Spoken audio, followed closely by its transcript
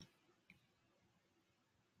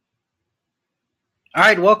All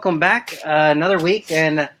right, welcome back. Another week,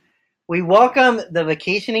 and we welcome the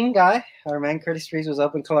vacationing guy. Our man Curtis Streets was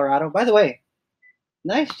up in Colorado. By the way,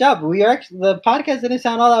 nice job. We are actually, the podcast didn't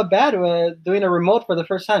sound all that bad. Doing a remote for the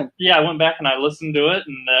first time. Yeah, I went back and I listened to it,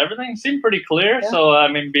 and everything seemed pretty clear. Yeah. So, I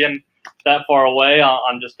mean, being that far away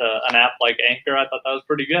on just an app like Anchor, I thought that was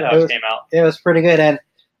pretty good how it came out. It was pretty good, and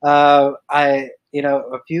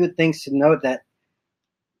a few things to note that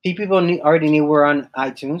people already knew we're on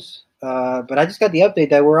iTunes. But I just got the update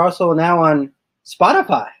that we're also now on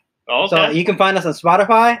Spotify. Okay. So you can find us on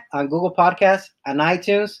Spotify, on Google Podcasts, on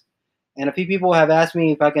iTunes. And a few people have asked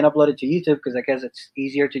me if I can upload it to YouTube because I guess it's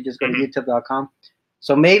easier to just go to youtube.com.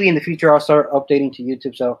 So maybe in the future I'll start updating to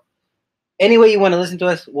YouTube. So any way you want to listen to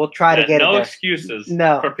us, we'll try to get it there. No excuses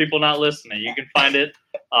for people not listening. You can find it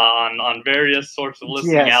on various sorts of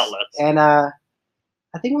listening outlets. And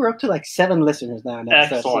I think we're up to like 7 listeners now.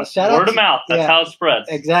 Excellent. So word of mouth. That's how it spreads.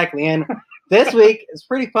 Exactly. And this week it's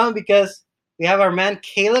pretty fun because we have our man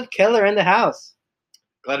Caleb Keller in the house.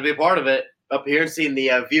 Glad to be a part of it. Up here and seeing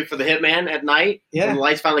the view for the Hitman at night. Yeah. When the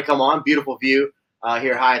lights finally come on. Beautiful view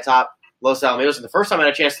here high atop Los Alamitos. And the first time I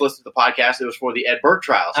had a chance to listen to the podcast, it was for the Ed Burke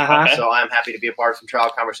trials. Uh-huh. So I'm happy to be a part of some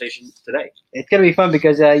trial conversation today. It's going to be fun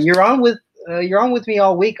because you're on with me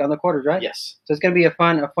all week on the quarters, right? Yes. So it's going to be a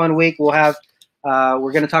fun week. We'll have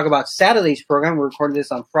we're going to talk about Saturday's program. We're recording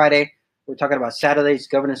this on Friday. We're talking about Saturday's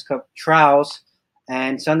Governors Cup trials,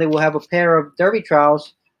 and Sunday we'll have a pair of Derby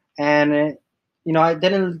trials. And I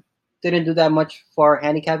didn't do that much for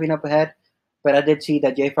handicapping up ahead, but I did see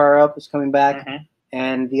that J Fire Up is coming back,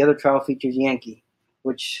 and the other trial features Yankee,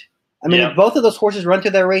 which if both of those horses run to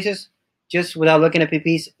their races, just without looking at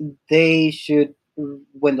PPs, they should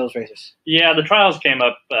win those races. Yeah, the trials came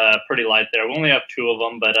up pretty light there. We only have 2 of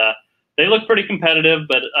them, but they look pretty competitive,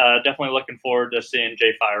 but definitely looking forward to seeing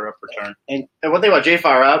J Fire Up return. And one thing about J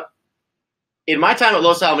Fire Up, in my time at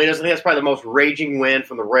Los Alamitos, I think that's probably the most raging win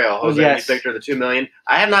from the rail. Jose Victor, the $2 million.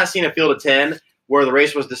 I have not seen a field of 10 where the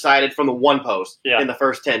race was decided from the one post in the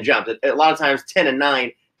first 10 jumps. A lot of times, 10 and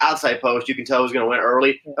 9 outside post, you can tell who's going to win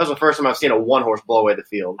early. That was the first time I've seen a one-horse blow away the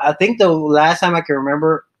field. I think the last time I can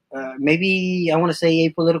remember, maybe I want to say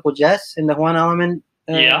Apolitical Jess in the Juan Alleman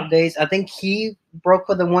days. I think he broke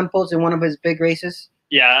for the one post in one of his big races.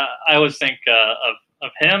 Yeah, I always think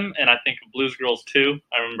of him, and I think of Blues Girls too.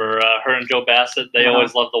 I remember her and Joe Bassett. They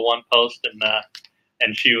always loved the one post,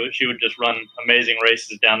 and she would just run amazing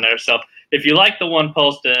races down there. So if you like the one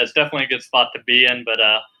post, it's definitely a good spot to be in. But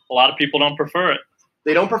a lot of people don't prefer it.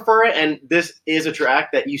 They don't prefer it, and this is a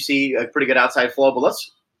track that you see a pretty good outside flow. But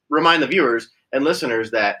let's remind the viewers and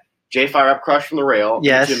listeners that J Fire Up crushed from the rail,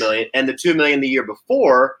 yes, $2 million, and the $2 million the year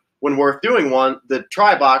before. When Worth doing one, the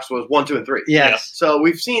try box was 1, 2, and 3. Yes. So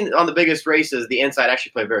we've seen on the biggest races, the inside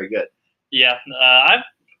actually play very good. Yeah.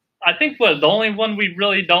 I think the only one we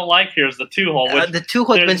really don't like here is the 2-hole. The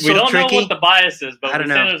 2-hole has been so tricky. We don't know what the bias is, but we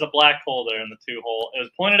say there's a black hole there in the 2-hole. It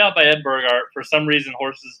was pointed out by Ed Burgart. For some reason,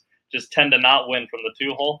 horses just tend to not win from the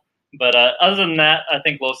 2-hole. But other than that, I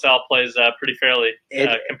think Los Al plays pretty fairly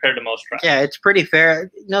compared to most tracks. Yeah, it's pretty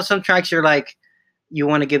fair. Some tracks you're like, you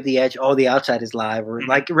want to give the edge, the outside is live. Or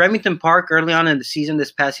like Remington Park early on in the season,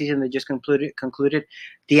 this past season that just concluded,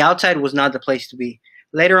 the outside was not the place to be.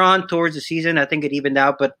 Later on towards the season, I think it evened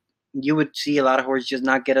out, but you would see a lot of horses just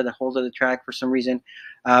not get a hold of the track for some reason.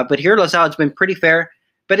 But here at Los Al, it's been pretty fair,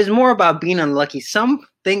 but it's more about being unlucky.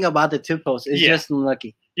 Something about the 2 posts is just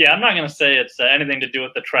unlucky. Yeah, I'm not going to say it's anything to do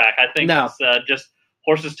with the track. I think it's just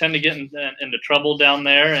horses tend to get into trouble down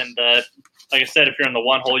there, and like I said, if you're in the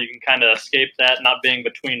 1-hole, you can kind of escape that, not being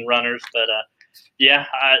between runners. But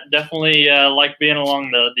I definitely like being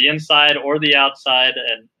along the inside or the outside,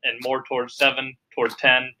 and more towards 7, towards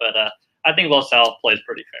 10. But I think Los Al plays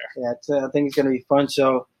pretty fair. Yeah, I think it's going to be fun.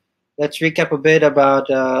 So let's recap a bit about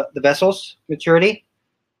the Vessels maturity.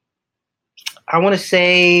 I want to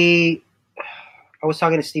say, I was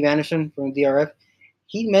talking to Steve Anderson from DRF.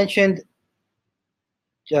 He mentioned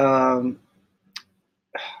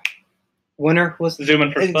winner was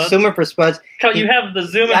Zoomin for Spuds. Zoomin for Spuds. You have the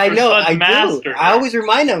Zoomin for Spuds master. I always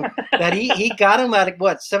remind him that he got him at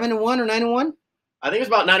 7-1 or 9-1. I think it was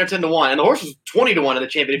about 9 or 10-1, and the horse was 20-1 in the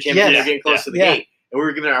championship. They're getting close to the gate, and we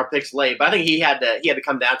were giving our picks late. But I think he had to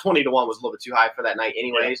come down. 20-1 was a little bit too high for that night,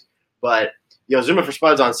 anyways. Yeah. But Zoomin for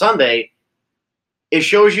Spuds on Sunday. It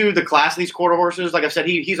shows you the class of these quarter horses. Like I said,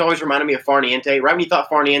 he's always reminded me of Farniente. Right when you thought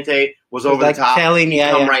Farniente was over the top, he'd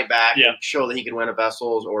come right back and show that he could win a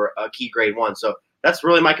Vessels or a key grade 1. So that's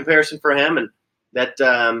really my comparison for him. And that,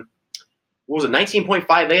 what was it, 19.58,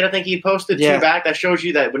 I think he posted 2 back. That shows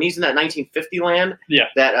you that when he's in that 1950 land,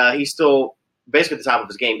 that he's still basically at the top of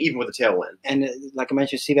his game, even with the tailwind. And like I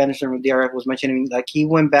mentioned, Steve Anderson with DRF was mentioning, like he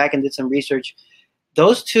went back and did some research.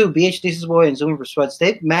 Those two, BH Lisa's Boy and Zooming for Spuds,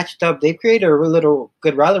 they've matched up. They've created a little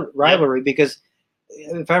good rivalry because,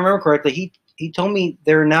 if I remember correctly, he told me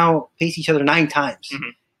they're now faced each other 9 times. Mm-hmm.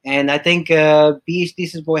 And I think BH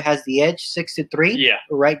Lisa's Boy has the edge 6-3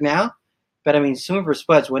 right now. But, I mean, Zooming for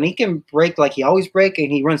Spuds, when he can break like he always break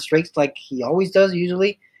and he runs straights like he always does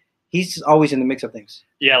usually, he's always in the mix of things.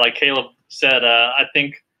 Yeah, like Caleb said, I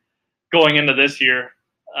think going into this year,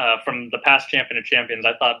 from the past champion of champions,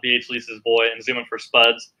 I thought BH Lisa's Boy and Zooming for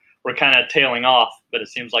Spuds were kind of tailing off, but it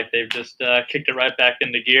seems like they've just kicked it right back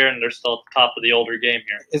into gear, and they're still at the top of the older game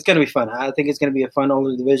here. It's going to be fun. I think it's going to be a fun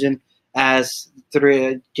older division as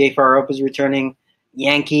Jay Farrup is returning.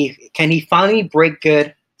 Yankee, can he finally break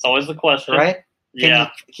good? It's always the question, right? Yeah.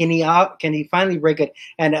 Can he finally break it?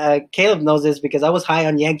 And Caleb knows this because I was high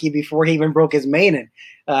on Yankee before he even broke his maiden.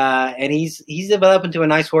 And he's developed into a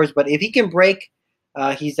nice horse. But if he can break,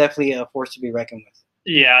 he's definitely a force to be reckoned with.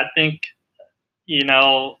 Yeah, I think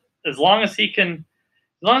as long as he can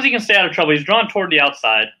stay out of trouble. He's drawn toward the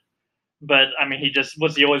outside, but I mean, he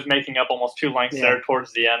always making up almost 2 lengths there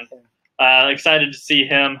towards the end. Excited to see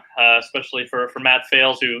him, especially for Matt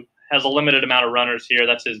Fales, who has a limited amount of runners here.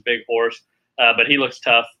 That's his big horse. But he looks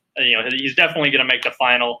tough. He's definitely going to make the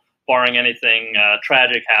final, barring anything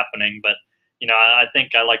tragic happening. But, I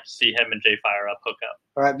think I like to see him and Jay Farrup hook up.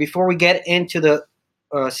 All right, before we get into the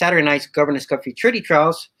Saturday night's Governors Cup Futurity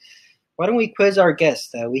Trials, why don't we quiz our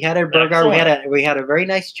guests? We had a burger. We had a very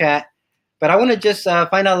nice chat. But I want to just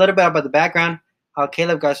find out a little bit about the background, how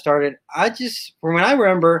Caleb got started. From when I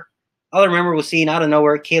remember, all I remember was seeing out of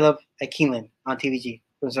nowhere Caleb at Keeneland on TVG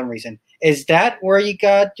for some reason. Is that where you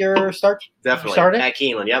got your start? Definitely. Started? At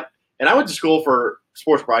Keeneland, yep. And I went to school for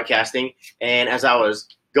sports broadcasting, and as I was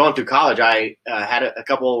going through college, I had a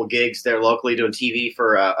couple of gigs there locally doing TV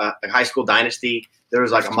for a high school dynasty. There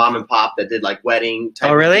was like a mom and pop that did like wedding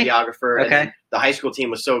type videographer. Okay. And the high school team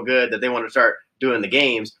was so good that they wanted to start doing the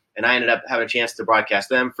games, and I ended up having a chance to broadcast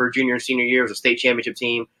them for junior and senior year. It was a state championship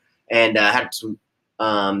team, and had some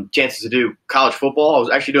chances to do college football. I was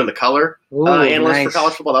actually doing the color analyst for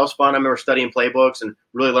college football. That was fun. I remember studying playbooks and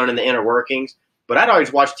really learning the inner workings. But I'd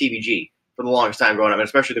always watched TVG for the longest time growing up, and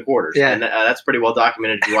especially the quarters. Yeah. And that's pretty well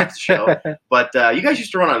documented if you watch the show. But you guys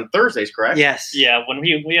used to run on Thursdays, correct? Yes. Yeah, when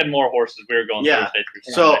we had more horses, we were going Thursday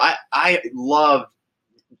through Sunday. So I loved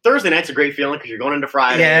Thursday night's a great feeling because you're going into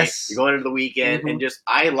Friday, yes. You're going into the weekend, and just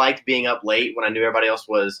I liked being up late when I knew everybody else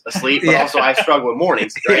was asleep, but also I struggle with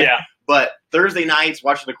mornings, right? Yeah. But Thursday nights,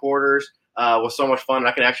 watching the quarters was so much fun. And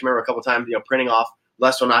I can actually remember a couple of times, printing off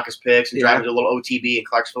Les Onaka's picks and driving to a little OTB in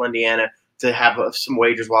Clarksville, Indiana, to have some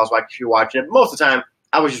wagers while I was watching it. Most of the time,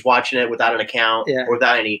 I was just watching it without an account or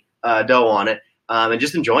without any dough on it, and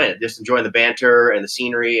just enjoying it, just enjoying the banter and the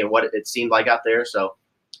scenery and what it seemed like out there. So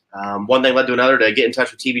one thing led to another to get in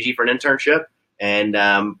touch with TVG for an internship. And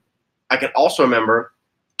I can also remember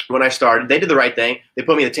when I started, they did the right thing. They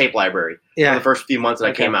put me in the tape library for the first few months that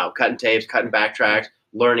I came out, cutting tapes, cutting backtracks,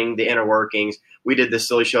 learning the inner workings. We did this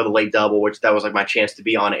silly show, The Late Double, which that was like my chance to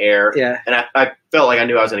be on air. Yeah. And I felt like I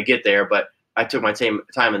knew I was going to get there, but I took my time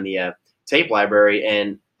in the tape library,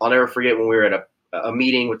 and I'll never forget when we were at a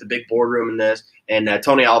meeting with the big boardroom in this, and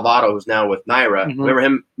Tony Alvato, who's now with NYRA, remember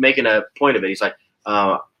him making a point of it. He's like,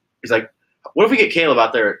 what if we get Caleb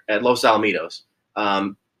out there at Los Alamitos?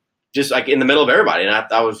 Just like in the middle of everybody. And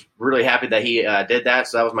I was really happy that he did that.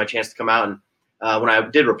 So that was my chance to come out. And when I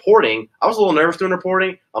did reporting, I was a little nervous doing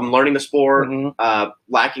reporting. I'm learning the sport,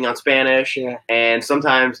 lacking on Spanish. Yeah. And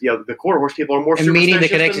sometimes, the quarter horse people are more superstitious meeting the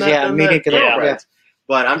connections. than the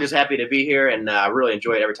But I'm just happy to be here, and I really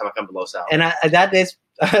enjoy it every time I come to Los Al. And that is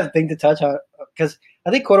a thing to touch on, because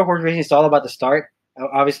I think quarter horse racing is all about the start,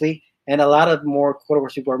 obviously. And a lot of more quarter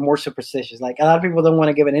horse people are more superstitious. Like, a lot of people don't want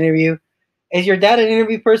to give an interview. Is your dad an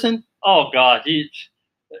interview person? Oh, God.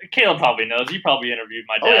 Caleb probably knows. He probably interviewed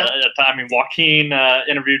my dad at a time. I mean, Joaquin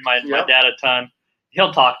interviewed my dad a ton.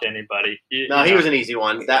 He'll talk to anybody. He was an easy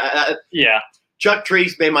one. Yeah. Chuck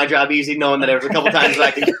Treese made my job easy, knowing that there was a couple times that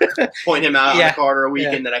I could point him out on the card or a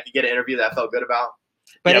weekend that I could get an interview that I felt good about.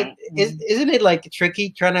 But isn't it like tricky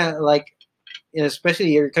trying to, like,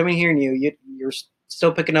 especially you're coming here and you're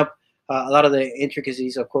still picking up a lot of the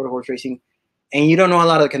intricacies of quarter horse racing, and you don't know a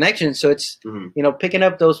lot of the connections. So it's picking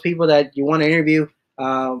up those people that you want to interview.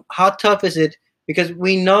 How tough is it? Because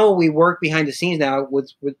we know we work behind the scenes now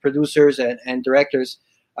with producers and directors.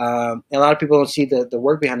 A lot of people don't see the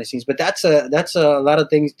work behind the scenes, but that's a lot of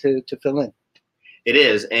things to fill in. It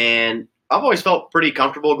is, and I've always felt pretty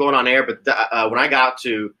comfortable going on air. But when I got out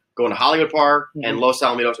to going to Hollywood Park and Los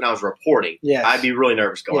Alamitos and I was reporting, I'd be really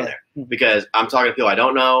nervous going there because I'm talking to people I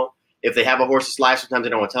don't know. If they have a horse's life, sometimes they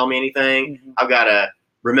don't want to tell me anything. I've got to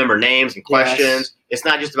remember names and questions. Yes. It's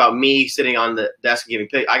not just about me sitting on the desk and giving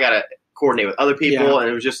picks. I got to coordinate with other people, and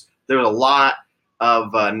it was just there was a lot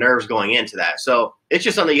of nerves going into that. So it's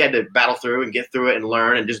just something you had to battle through and get through it and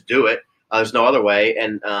learn and just do it. There's no other way.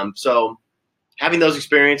 And so having those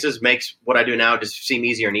experiences makes what I do now just seem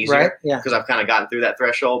easier and easier, right? Yeah, because I've kind of gotten through that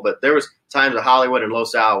threshold. But there was times at Hollywood and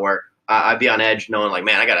Los Al where I'd be on edge, knowing like,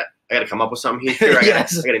 man, I gotta come up with something here. I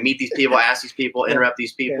gotta meet these people, ask these people, interrupt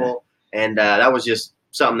these people, and that was just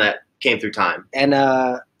something that came through time. And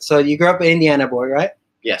so you grew up an Indiana boy, right?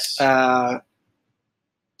 Yes.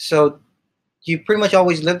 So you pretty much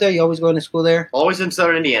always lived there? You always going to school there? Always in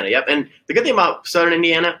Southern Indiana, yep. And the good thing about Southern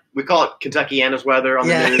Indiana, we call it Kentuckiana's weather on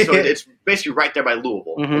the news. So it's basically right there by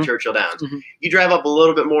Louisville and Churchill Downs. You drive up a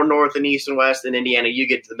little bit more north and east and west in Indiana, you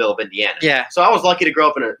get to the middle of Indiana. Yeah. So I was lucky to grow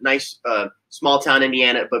up in a nice small town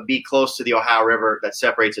Indiana, but be close to the Ohio River that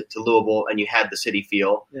separates it to Louisville, and you had the city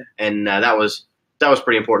feel. Yeah. And that was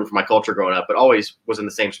pretty important for my culture growing up, but always was in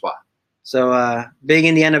the same spot. So big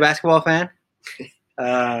Indiana basketball fan?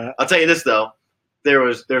 I'll tell you this, though.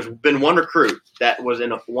 There's been one recruit that was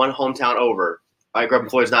in one hometown over. I grew up in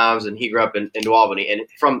Floyd's Knobs, and he grew up in New Albany. And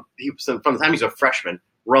from the time he was a freshman,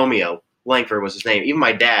 Romeo Langford was his name. Even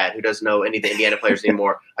my dad, who doesn't know any of the Indiana players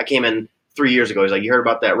anymore, I came in 3 years ago. He's like, you heard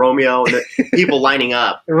about that Romeo? And people lining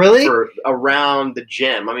up really for around the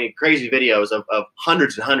gym. I mean, crazy videos of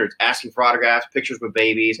hundreds and hundreds asking for autographs, pictures with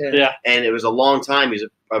babies. Yeah. And it was a long time. He's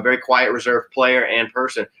a very quiet, reserved player and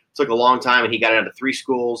person. It took a long time, and he got into 3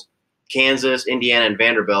 schools. Kansas, Indiana, and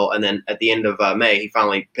Vanderbilt, and then at the end of May, he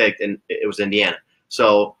finally picked, and it was Indiana.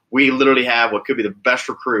 So we literally have what could be the best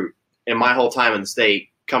recruit in my whole time in the state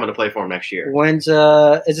coming to play for him next year. When's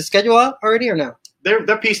is the schedule out already or no?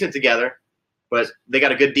 They're piecing it together, but they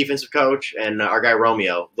got a good defensive coach, and our guy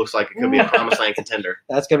Romeo looks like it could be a promised land contender.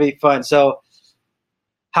 That's gonna be fun. So,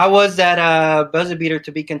 how was that buzzer beater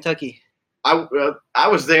to beat Kentucky? I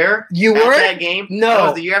was there. You were at that game? No, that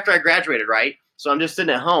was the year after I graduated, right? So I'm just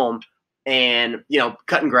sitting at home. And,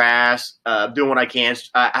 cutting grass, doing what I can.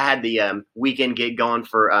 I had the weekend gig going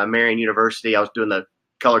for Marian University. I was doing the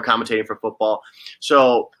color commentating for football.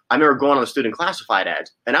 So I remember going on the student classified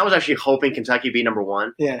ads. And I was actually hoping Kentucky be number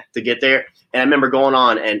one to get there. And I remember going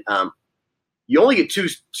on, and you only get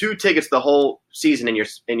two tickets the whole season in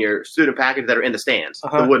your student package that are in the stands,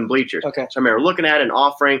 the wooden bleachers. Okay. So I remember looking at it and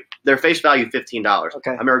offering their face value $15.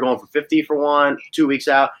 Okay. I remember going for $50 for one, 2 weeks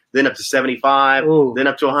out, then up to $75, then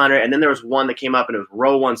up to $100, and then there was one that came up and it was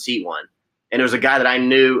row 1, seat 1, and it was a guy that I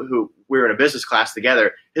knew who we were in a business class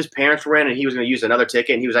together. His parents were in, and he was going to use another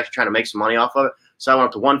ticket, and he was actually trying to make some money off of it. So I went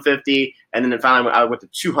up to $150, and then finally I went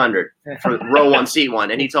to $200 for row 1, seat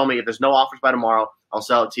 1, and he told me if there's no offers by tomorrow, I'll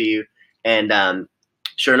sell it to you. And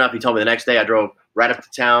sure enough, he told me the next day. I drove right up to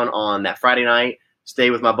town on that Friday night,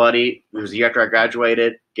 stayed with my buddy. It was the year after I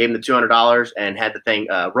graduated, gave him the $200, and had the thing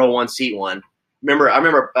row 1, seat 1. I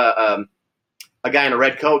remember a guy in a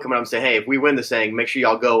red coat coming up and saying, hey, if we win this thing, make sure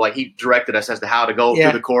y'all go. Like, he directed us as to how to go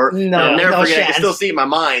through the court. No, I'll never forget. chance. I can still see in my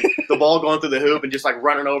mind the ball going through the hoop and just like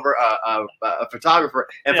running over a photographer.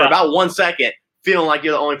 And for about 1 second, feeling like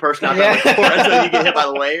you're the only person out there on the court until you get hit by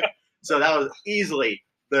the wave. So that was easily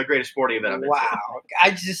the greatest sporting event I've been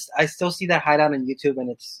to. I still see that hideout on YouTube, and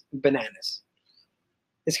it's bananas.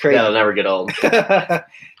 It's crazy. That'll never get old.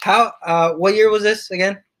 What year was this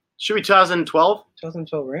again? Should be 2012.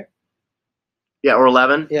 2012, right? Yeah, or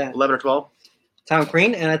 11. Yeah. 11 or 12. Tom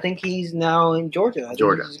Crean, and I think he's now in Georgia.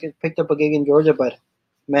 Georgia. He's picked up a gig in Georgia, but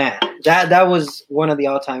man, that was one of the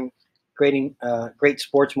all-time great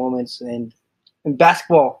sports moments in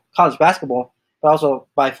basketball, college basketball, but also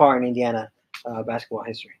by far in Indiana basketball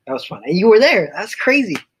history. That was fun. And you were there. That's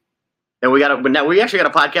crazy. And we actually got a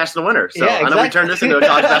podcast in the winter. So I know we turned this into a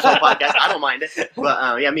college basketball podcast. I don't mind it.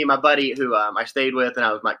 But me and my buddy who I stayed with and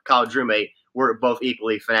I was my college roommate, we're both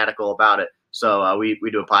equally fanatical about it. So we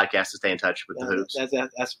do a podcast to stay in touch with the hoops.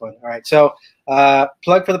 That's fun. All right. So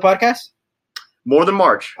plug for the podcast? More Than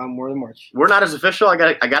March. More Than March. We're not as official. I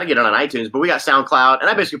got to get it on iTunes, but we got SoundCloud, and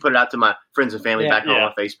I basically put it out to my friends and family back home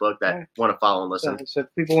on Facebook that want to follow and listen. So if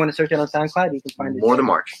people want to search it on SoundCloud, you can find it. More Than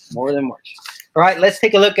March. More Than March. All right, let's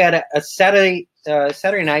take a look at a Saturday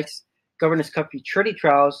night's Governor's Cup Futurity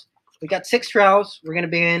Trials. We got 6 trials. We're going to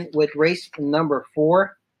begin with race number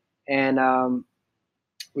 4, and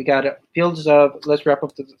we got fields of. Let's give a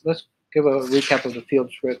recap of the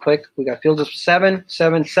fields real quick. We got fields of 7,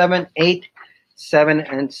 7, 7, 8, 7,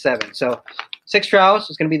 and 7. So 6 trials.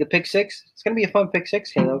 It's going to be the pick 6. It's going to be a fun pick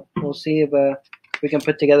 6, Caleb. We'll see if we can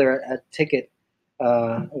put together a ticket.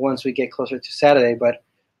 once we get closer to Saturday. But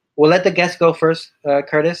we'll let the guests go first,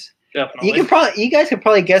 Curtis. Definitely. You guys can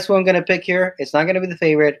probably guess who I'm going to pick here. It's not going to be the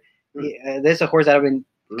favorite. This is a horse that I've been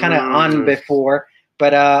kind of on before.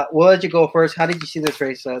 But we'll let you go first. How did you see this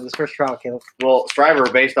race, this first trial, Caleb? Well, Striver,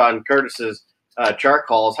 based on Curtis's chart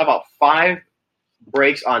calls, how about 5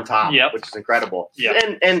 breaks on top, which is incredible.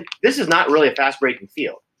 Yep. And this is not really a fast-breaking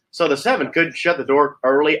field. So the 7 could shut the door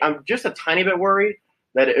early. I'm just a tiny bit worried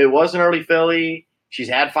that it was an early filly. She's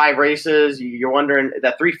had 5 races. You're wondering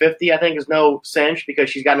that 350, I think, is no cinch because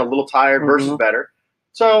she's gotten a little tired versus better.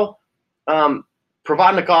 So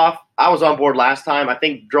Provodnikov, I was on board last time. I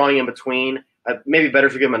think drawing in between, maybe better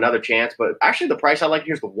to give him another chance. But actually, the price I like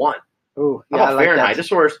here's the 1. Ooh, yeah, how about Fahrenheit? This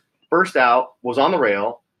horse, first out, was on the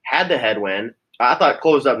rail, had the headwind. I thought it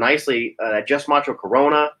closed up nicely at Just Macho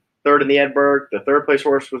Corona, 3rd in the Edberg. The 3rd place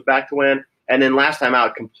horse was back to win. And then last time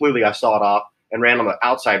out, completely I saw it off and ran on the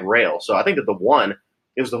outside rail. So I think that the 1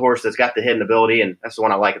 is the horse that's got the hidden ability, and that's the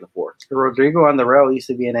one I like in the 4. Rodrigo on the rail used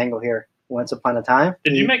to be an angle here once upon a time.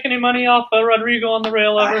 Did you make any money off Rodrigo on the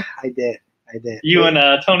rail ever? I did. You and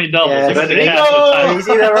Tony Doubles. Yes. Rodrigo! You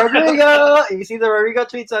see the Rodrigo? You see the Rodrigo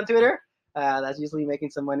tweets on Twitter? That's usually making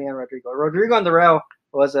some money on Rodrigo. Rodrigo on the rail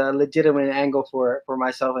was a legitimate angle for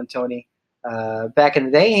myself and Tony back in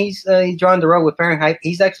the day. He's drawn the road with Fahrenheit.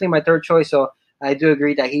 He's actually my 3rd choice, so I do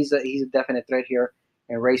agree that he's a definite threat here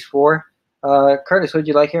in race 4. Curtis, who'd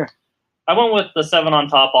you like here? I went with the 7 on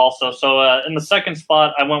top also. So in the 2nd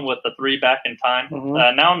spot, I went with the 3 Back in Time.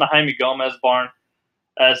 Now in the Jaime Gomez barn.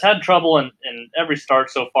 Has had trouble in every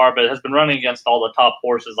start so far, but has been running against all the top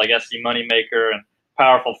horses like SC Moneymaker and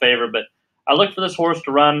Powerful Favor. But I looked for this horse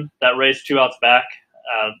to run that race 2 outs back,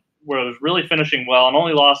 where it was really finishing well and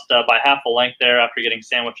only lost by half a length there after getting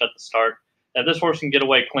sandwiched at the start. If this horse can get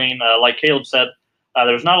away clean, like Caleb said,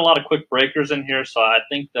 there's not a lot of quick breakers in here, so I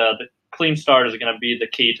think the clean start is going to be the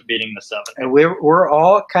key to beating the 7. And we're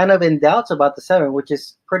all kind of in doubts about the 7, which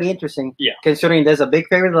is pretty interesting. Yeah. Considering there's a big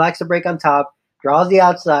favorite that likes to break on top, draws the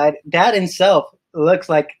outside. That himself looks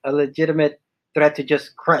like a legitimate threat to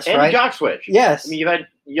just crush, and right? And jock switch. Yes. I mean, you've had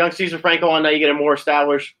young Cesar Franco on, now you get a more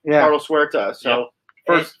established Carlos Huerta. So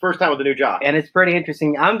first time with a new jock. And it's pretty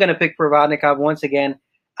interesting. I'm going to pick Provodnikov once again.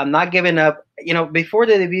 I'm not giving up. Before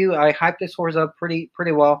the debut, I hyped this horse up pretty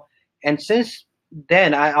well. And since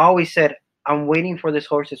then, I always said, I'm waiting for this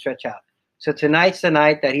horse to stretch out. So tonight's the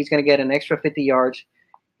night that he's going to get an extra 50 yards.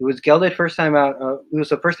 He was gelded first time out. It was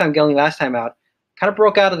the first time gelding last time out. Kind of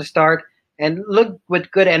broke out of the start and looked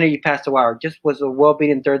with good energy past the wire. Just was a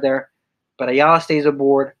well-beaten 3rd there. But Ayala stays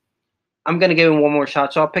aboard. I'm going to give him one more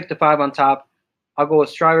shot. So I'll pick the 5 on top. I'll go with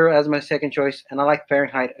Striver as my 2nd choice, and I like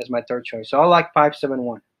Fahrenheit as my 3rd choice. So I'll like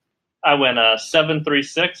 5-7-1. I went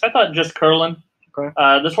 7-3-6. I thought Just Curlin.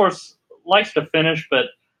 Okay. This horse likes to finish, but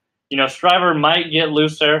Striver might get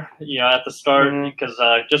loose there, at the start because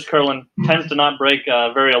Just Curlin tends to not break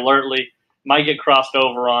very alertly. Might get crossed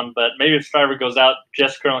over on, but maybe if Striver goes out,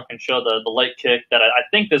 Just Curlin can show the late kick that I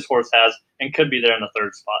think this horse has and could be there in the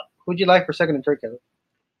 3rd spot. Who'd you like for 2nd and 3rd, Kevin?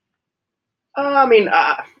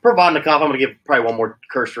 Provodnikov, I'm going to give probably one more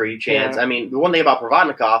cursory chance. Yeah. I mean, the one thing about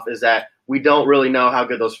Provodnikov is that we don't really know how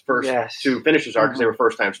good those first 2 finishers are because they were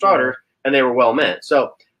first-time starters and they were well-meant.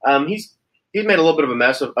 So he's made a little bit of a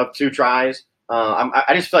mess of 2 tries.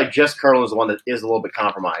 I just feel like Just Curlin is the one that is a little bit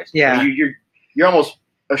compromised. Yeah. I mean, you're almost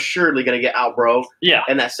assuredly going to get outbroke. Yeah.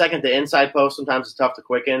 And that second to inside post sometimes is tough to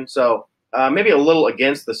quicken. So maybe a little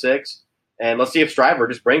against the 6. And let's see if Striver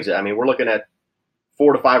just brings it. I mean, we're looking at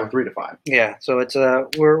 4-5 or 3-5. Yeah, so it's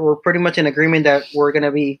we're pretty much in agreement that we're going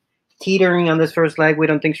to be teetering on this first leg. We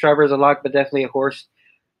don't think Striver is a lock, but definitely a horse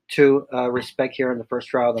to respect here in the first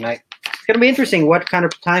trial of the night. It's going to be interesting what kind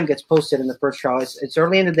of time gets posted in the first trial. It's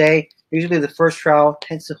early in the day. Usually the first trial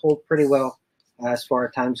tends to hold pretty well as far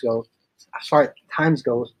as times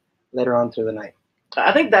goes later on through the night.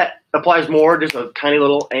 I think that applies more, just a tiny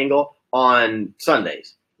little angle on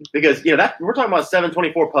Sundays. Because, that we're talking about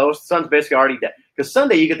 7:24 post. Sun's basically already dead. Because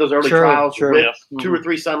Sunday you get those early trials with 2 or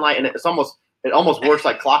 3 sunlight, and it almost works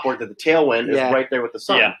like clockwork that the tailwind is right there with the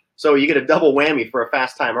sun. Yeah. So you get a double whammy for a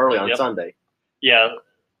fast time early on Sunday. Yeah,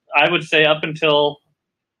 I would say up until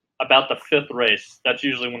about the 5th race, that's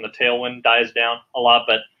usually when the tailwind dies down a lot.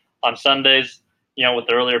 But on Sundays, with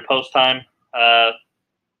the earlier post time,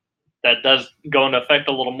 that does go into effect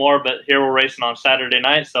a little more. But here we're racing on Saturday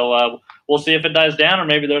night, so we'll see if it dies down or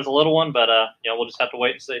maybe there's a little one. But we'll just have to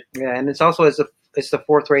wait and see. Yeah, and it's the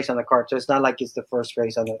 4th race on the card, so it's not like it's the first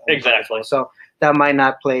race on the exactly. The so that might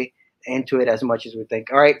not play into it as much as we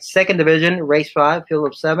think. All right, 2nd division, race 5, field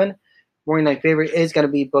of 7. Morning night favorite is going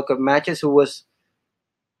to be Book of Matches, who was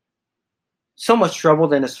so much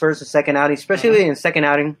trouble in his first and second outing, especially in the second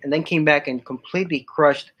outing, and then came back and completely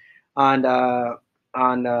crushed on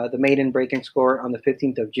the maiden break-in score on the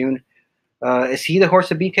 15th of June. Is he the horse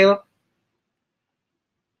to beat, Caleb?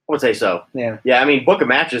 I would say so. Yeah. Yeah, I mean, Book of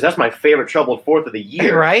Matches, that's my favorite troubled fourth of the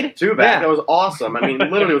year. Right? Two back. Yeah. That was awesome. I mean,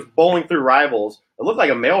 literally was bowling through rivals. It looked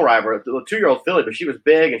like a male rival, a 2-year-old filly, but she was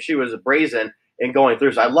big and she was brazen in going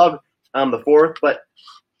through. So I love the fourth, but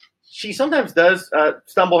she sometimes does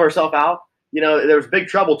stumble herself out. You know, there was big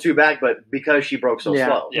trouble 2 back, but because she broke so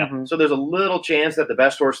slow. Yeah. Mm-hmm. So there's a little chance that the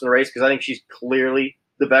best horse in the race, because I think she's clearly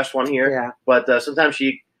the best one here. Yeah. But sometimes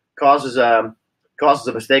she causes a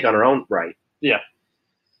mistake on her own right. Yeah.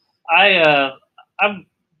 I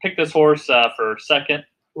picked this horse for second.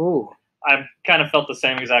 Ooh. I kind of felt the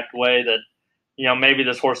same exact way that, you know, maybe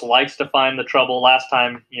this horse likes to find the trouble. Last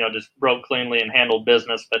time, you know, just broke cleanly and handled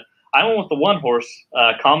business. But I went with the one horse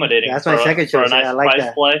accommodating That's my second choice. for a nice I like price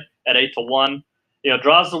that. play at 8-1. You know,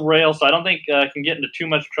 draws the rail, so I don't think can get into too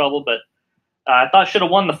much trouble. But I thought should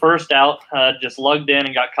have won the first out. Just lugged in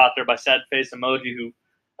and got caught there by Sad Face Emoji, who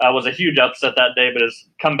was a huge upset that day, but has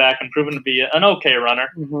come back and proven to be an okay runner.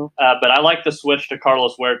 Mm-hmm. But I like the switch to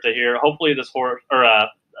Carlos Huerta here. Hopefully this horse or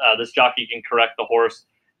this jockey can correct the horse.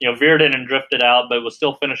 You know, veered in and drifted out, but was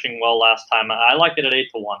still finishing well last time. I like it at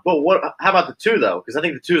 8-1. But how about the 2 though? Because I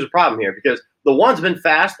think the 2 is a problem here because the 1's been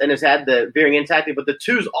fast and has had the veering in tactic, but the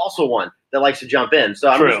 2's also one that likes to jump in. So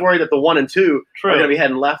I'm just worried that the 1 and 2 are going to be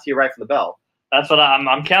heading left here right from the bell. That's what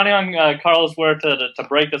I'm counting on Carlos Huerta to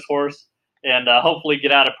break this horse and hopefully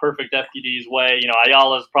get out of Perfect FTD's way. You know,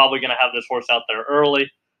 Ayala's probably going to have this horse out there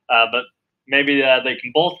early, but maybe they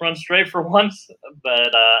can both run straight for once.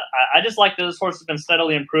 But I just like that this horse has been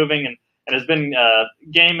steadily improving and has been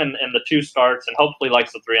game in the 2 starts and hopefully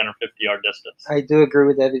likes the 350-yard distance. I do agree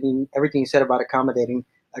with everything you said about accommodating.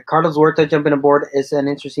 Carlos Huerta jumping aboard is an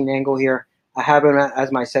interesting angle here. I have him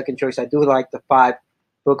as my second choice. I do like the 5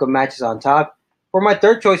 Book of Matches on top. For my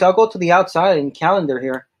third choice, I'll go to the outside in Calendar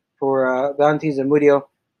here for Valentin Zamudio,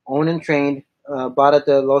 owned and trained, bought at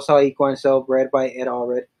the Losa Equine Sale, bred by Ed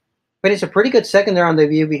Allred. Finished a pretty good second there on the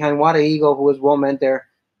view behind Wada Eagle, who was well meant there.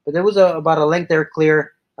 But there was about a length there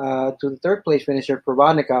clear to the third place finisher,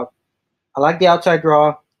 Provodnikov. I like the outside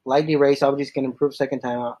draw, like the race. Obviously, can improve second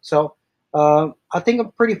time out. So I think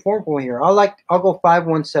I'm pretty formidable here. I'll go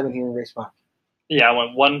 5-1-7 here in race 5. Yeah, I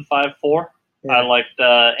went 1-5-4. Yeah. I liked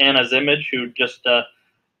Anna's Image, who just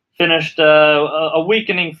finished a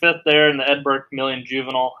weakening 5th there in the Ed Burke Million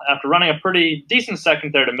Juvenile after running a pretty decent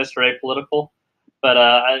second there to Mr. Apolitical. But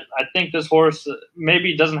I think this horse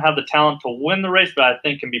maybe doesn't have the talent to win the race, but I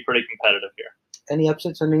think can be pretty competitive here. Any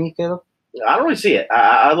upsets underneath, Caleb? I don't really see it.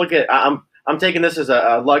 I look at I'm taking this as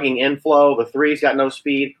a lugging inflow. The 3's got no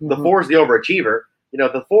speed. Mm-hmm. The 4's the overachiever. You know,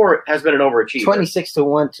 the 4 has been an overachiever.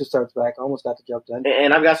 26-1, 2 starts back. Almost got the jump done.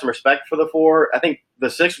 And I've got some respect for the 4. I think the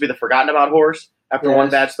 6 would be the forgotten about horse after one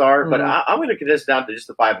bad start. Mm-hmm. But I'm going to get this down to just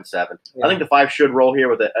the 5 and 7. Yeah. I think the 5 should roll here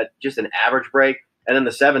with just an average break. And then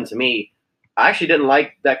the 7, to me, I actually didn't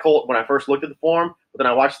like that colt when I first looked at the form. But then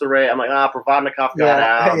I watched the race. I'm like, Provodnikov got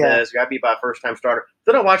out. This got beat by a first-time starter.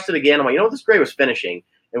 Then I watched it again. I'm like, you know what? This grade was finishing.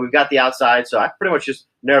 And we've got the outside, so I pretty much just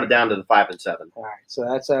narrowed it down to the 5 and 7. All right, so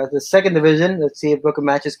that's the second division. Let's see if Book of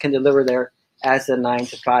Matches can deliver there as the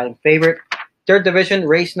 9-5 favorite. Third division,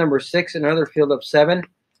 race number 6, another field of 7.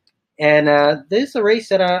 And this is a race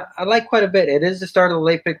that I like quite a bit. It is the start of the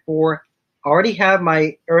late pick 4. I already have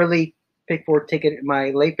my early pick 4 ticket,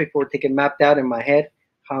 my late pick 4 ticket mapped out in my head.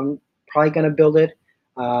 I'm probably going to build it.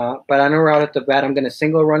 But I know right off the bat I'm going to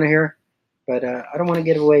single runner here. But I don't want to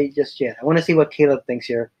get away just yet. I want to see what Caleb thinks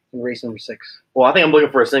here in race number 6. Well, I think I'm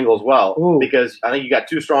looking for a single as well. Ooh. Because I think you got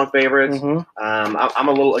 2 strong favorites. Mm-hmm. I'm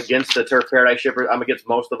a little against the Turf Paradise shippers. I'm against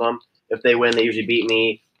most of them. If they win, they usually beat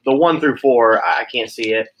me. The 1 through 4, I can't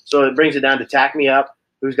see it. So it brings it down to Tack Me Up,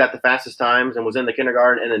 who's got the fastest times and was in the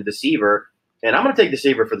kindergarten, and then Deceiver. And I'm going to take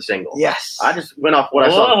Deceiver for the single. Yes. I just went off what I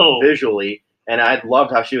saw visually, and I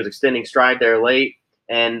loved how she was extending stride there late.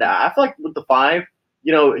 And I feel like with the 5,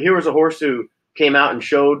 you know, here was a horse who came out and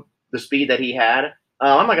showed the speed that he had.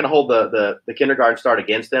 I'm not going to hold the kindergarten start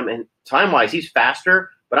against him. And time-wise, he's faster,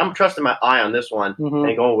 but I'm trusting my eye on this one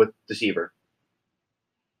and going with Deceiver.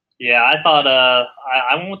 Yeah, I thought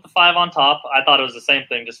I went with the 5 on top. I thought it was the same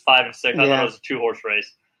thing, just 5 and 6. I thought it was a 2-horse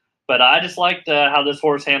race. But I just liked how this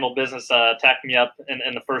horse handled business, tacked me up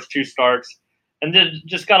in the first 2 starts, and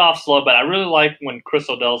just got off slow. But I really like when Chris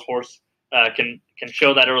Odell's horse can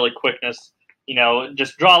show that early quickness. You know,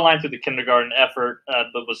 just draw a line through the kindergarten effort,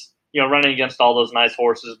 but was, you know, running against all those nice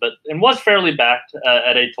horses, and was fairly backed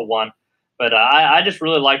at 8-1. But I just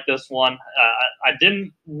really like this one. I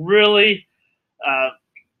didn't really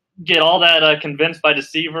get all that convinced by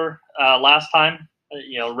Deceiver last time.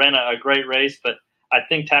 Ran a great race, but I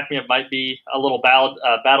think Tack Me Up might be a little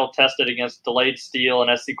battle tested against Delayed Steel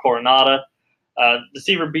and SC Coronada.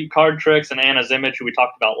 Deceiver beat Card Tricks and Anna's Image, who we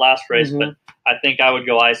talked about last race, but I think I would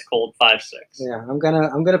go Ice Cold 5-6. Yeah, I'm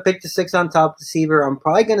gonna pick the 6 on top Deceiver. I'm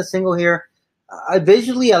probably gonna single here.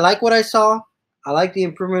 Visually, I like what I saw. I like the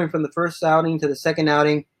improvement from the first outing to the second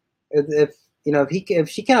outing. If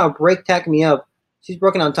she cannot break Tack Me Up, she's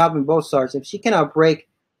broken on top in both starts. If she cannot break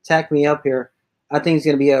Tack Me Up here, I think it's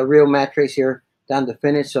going to be a real match race here down the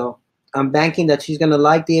finish. So I'm banking that she's going to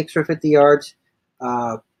like the extra 50 yards.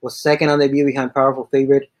 Was second on debut behind Powerful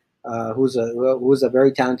Favorite, who's a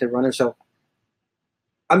very talented runner. So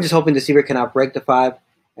I'm just hoping Deceiver cannot break the 5,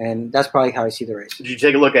 and that's probably how I see the race. Did you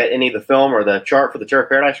take a look at any of the film or the chart for the Turf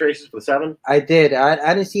Paradise races for the 7? I did.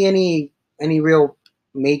 I didn't see any real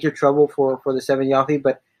major trouble for the 7 Yaffe,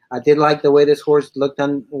 but I did like the way this horse looked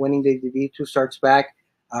on winning the debut 2 starts back.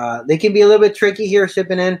 They can be a little bit tricky here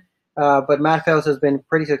shipping in, but Matt Phelps has been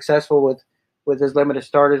pretty successful with his limited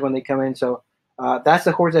starters when they come in. So that's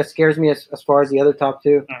the horse that scares me as far as the other top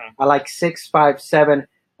 2. I like 6, 5, 7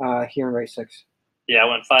 here in race 6. Yeah, I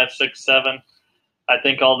went 5, 6, 7. I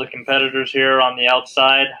think all the competitors here are on the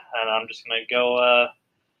outside, and I'm just going to go.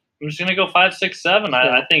 I'm just going to go 5, 6, 7.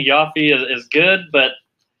 I think Yaffe is good, but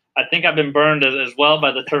I think I've been burned as well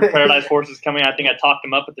by the Turf Paradise horses coming. I think I talked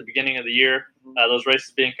them up at the beginning of the year, those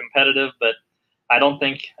races being competitive, but I don't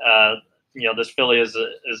think this filly is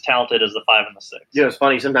as talented as the 5 and the 6. It's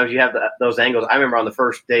funny. Sometimes you have those angles. I remember on the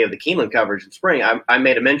first day of the Keeneland coverage in spring, I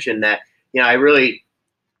made a mention that I really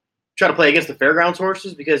try to play against the fairgrounds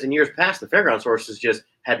horses because in years past the fairgrounds horses just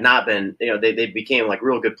had not been. They became like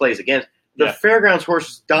real good plays against. The fairgrounds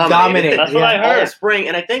horses dominated. That's what I heard. All spring.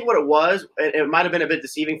 And I think what it was, it might have been a bit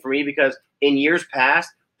deceiving for me because in years past,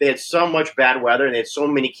 they had so much bad weather and they had so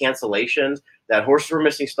many cancellations that horses were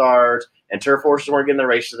missing starts and turf horses weren't getting the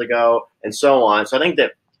races to go and so on. So I think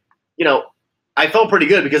that, I felt pretty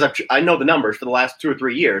good because I know the numbers for the last 2 or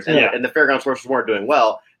 3 years and the fairgrounds horses weren't doing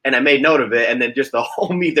well. And I made note of it. And then just the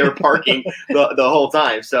whole meet, they were parking the whole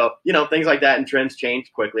time. So, things like that and trends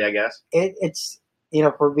change quickly, I guess. It's,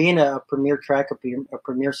 for being a premier track, a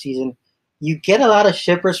premier season, you get a lot of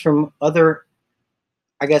shippers from other,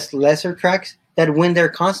 I guess, lesser tracks that win there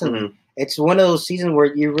constantly. Mm-hmm. It's one of those seasons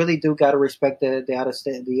where you really do got to respect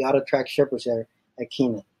the out of track shippers there at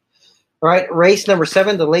Keeneland. All right, race number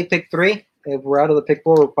 7, the late pick 3. If we're out of the pick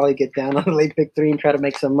 4, we'll probably get down on the late pick 3 and try to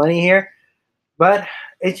make some money here. But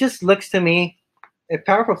it just looks to me, if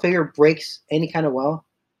Powerful Figure breaks any kind of well,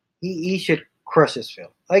 he should crush this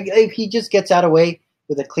field. Like if he just gets out of the way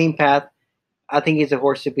with a clean path, I think he's a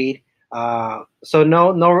horse to beat. So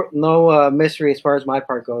no mystery as far as my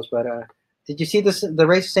part goes. But did you see the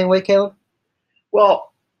race the same way, Caleb?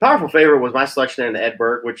 Well, Powerful Favorite was my selection in the Ed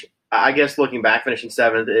Burke, which I guess looking back, finishing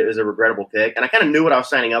 7th, it was a regrettable pick. And I kind of knew what I was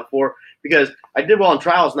signing up for because I did well on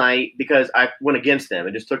trials night because I went against them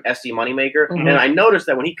and just took SC Moneymaker. Mm-hmm. And I noticed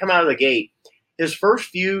that when he come out of the gate, his first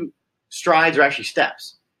few strides are actually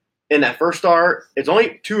steps. In that first start, it's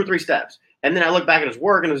only 2 or 3 steps. And then I look back at his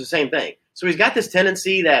work, and it was the same thing. So he's got this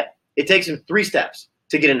tendency that it takes him 3 steps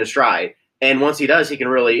to get into stride. And once he does, he can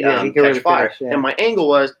really catch fire. Yeah. And my angle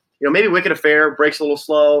was, maybe Wicked Affair breaks a little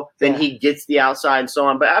slow, then he gets the outside and so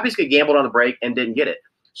on. But obviously gambled on the break and didn't get it.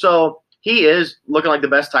 So he is looking like the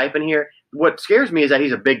best type in here. What scares me is that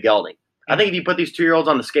he's a big gelding. I think if you put these 2-year-olds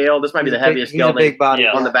on the scale, this might be the heaviest gelding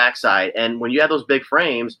on the backside. And when you have those big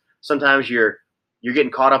frames, sometimes you're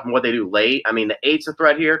getting caught up in what they do late. I mean, the 8's a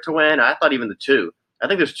threat here to win. I thought even the 2. I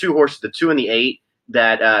think there's 2 horses, the 2 and the 8,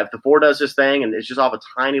 that if the 4 does this thing and it's just off a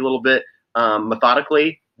tiny little bit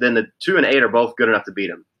methodically, then the 2 and 8 are both good enough to beat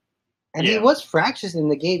him. And he was fractious in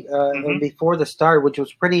the gate before the start, which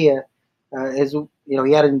was pretty. He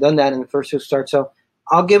hadn't done that in the first 2 starts, so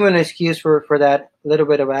I'll give him an excuse for that little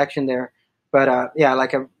bit of action there. But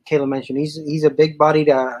like Caleb mentioned, he's a big-bodied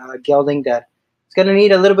gelding that it's going to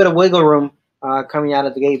need a little bit of wiggle room coming out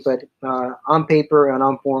of the gate. But on paper and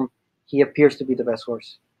on form, he appears to be the best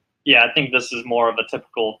horse. Yeah, I think this is more of a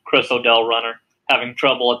typical Chris O'Dell runner, having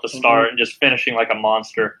trouble at the start and just finishing like a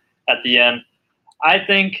monster at the end. I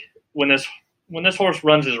think when this horse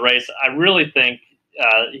runs his race, I really think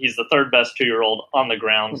he's the 3rd best 2-year-old on the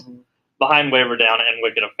grounds, behind Waver Down and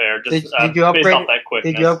Wicked Affair. Just did you upgrade, based off that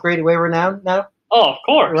quickness. Did you upgrade Waver Down now? Oh, of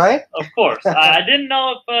course, right? Of course. I didn't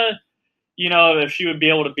know if she would be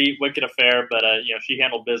able to beat Wicked Affair, but she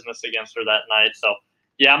handled business against her that night. So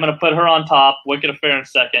yeah, I'm going to put her on top, Wicked Affair in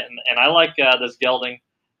 2nd, and I like this gelding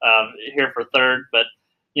here for 3rd. But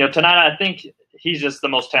tonight I think he's just the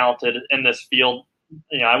most talented in this field.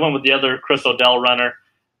 I went with the other Chris O'Dell runner.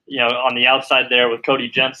 on the outside there with Cody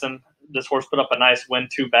Jensen. This horse put up a nice win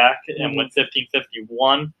 2 back and went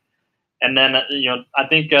 15.51. And then, I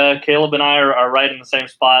think Caleb and I are right in the same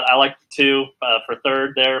spot. I like the 2 for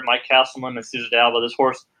third there, Mike Castleman and Cesar D'Alba. This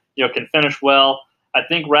horse, can finish well. I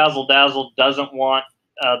think Razzle Dazzle doesn't want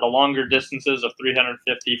the longer distances of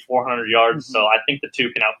 350, 400 yards. So I think the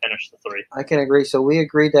 2 can outfinish the 3. I can agree. So we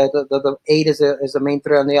agree that the 8 is the main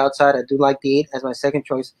threat on the outside. I do like the 8 as my second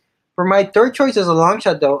choice. For my third choice as a long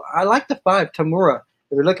shot, though, I like the 5, Tamura.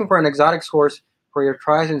 If you're looking for an exotic horse for your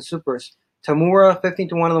tries and supers, Tamura,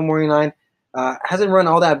 15-1 on the morning line. Hasn't run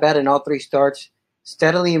all that bad in all 3 starts.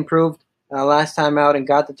 Steadily improved last time out and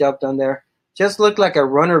got the job done there. Just looked like a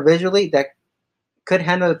runner visually that could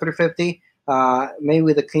handle the 350. Maybe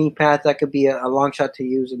with a clean path, that could be a long shot to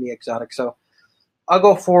use in the exotic. So I'll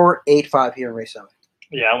go 4-8-5 here in race 7.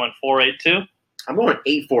 Yeah, I went 4-8-2. I'm going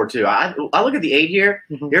 8-4-2. I look at the 8 here.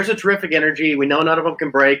 Here's a terrific energy. We know none of them can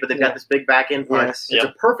break, but they've got this big back end punch. Yes. It's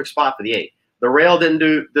a perfect spot for the 8. The rail didn't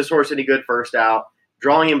do this horse any good first out.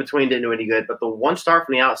 Drawing in between didn't do any good. But the 1 start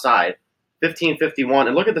from the outside, 15.51,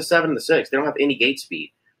 and look at the 7 and the 6. They don't have any gate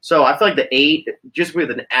speed. So I feel like the 8, just with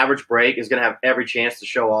an average break, is going to have every chance to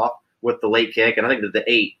show off with the late kick. And I think that the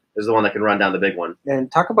 8 is the one that can run down the big one.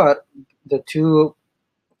 And talk about the 2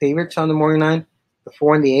 favorites on the morning line, the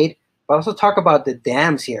 4 and the 8. But also talk about the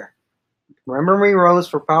dams here. Remember Marie Rose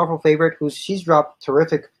for powerful favorite, she's dropped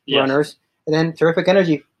terrific runners, and then terrific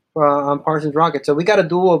energy on Parsons Rocket. So we got a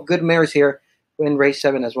duel of good mares here in race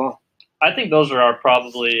 7 as well. I think those are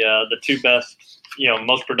probably the 2 best,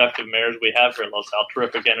 most productive mares we have here at Los Al.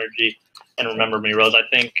 Terrific energy and Remember Me Rose. I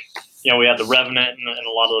think, we had the Revenant and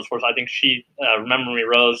a lot of those horses. I think Remember Me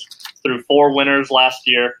Rose threw 4 winners last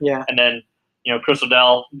year. Yeah. And then, Chris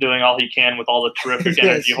O'Dell doing all he can with all the terrific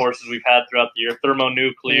energy horses we've had throughout the year.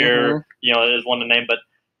 Thermonuclear, is one to name. But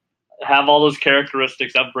have all those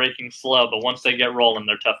characteristics of breaking slow. But once they get rolling,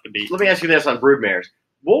 they're tough to beat. Let me ask you this on brood mares.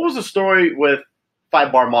 What was the story with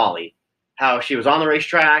 5 Bar Molly? How she was on the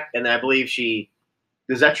racetrack, and then I believe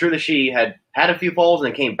is that true that she had a few foals and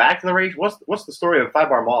then came back to the race? What's the story of 5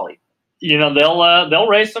 Bar Molly? They'll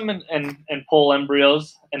race them and pull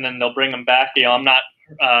embryos, and then they'll bring them back. I'm not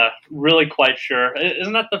really quite sure.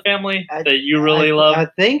 Isn't that the family that you really love? I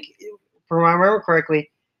think, if I remember correctly,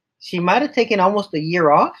 she might have taken almost a year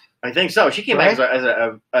off. I think so. She came back as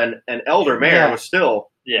an elder mare and was still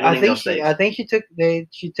winning those states. I think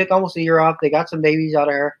she took almost a year off. They got some babies out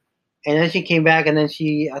of her. And then she came back, and then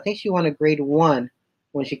I think she won a grade 1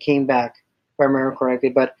 when she came back, if I remember correctly.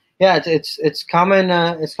 But yeah, it's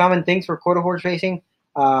common things for quarter horse racing.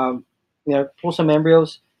 Pull some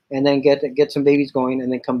embryos and then get some babies going,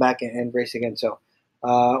 and then come back and race again. So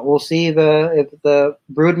we'll see if the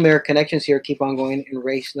broodmare connections here keep on going in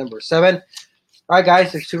race number 7. All right,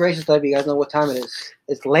 guys, there's 2 races left. You guys know what time it is.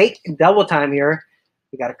 It's late double time here.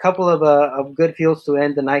 We got a couple of good fields to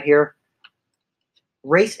end the night here.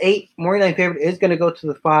 Race 8, morning line favorite is going to go to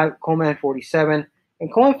the 5, Coleman 47.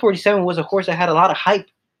 And Coleman 47 was a horse that had a lot of hype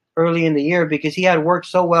early in the year because he had worked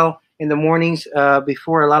so well in the mornings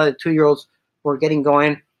before a lot of the 2-year-olds were getting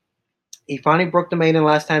going. He finally broke the maiden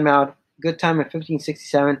last time out. Good time at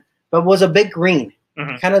 15.67, but was a big green.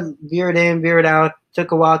 Kind of veered in, veered out.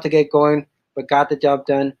 Took a while to get going, but got the job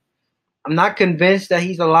done. I'm not convinced that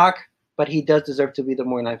he's a lock, but he does deserve to be the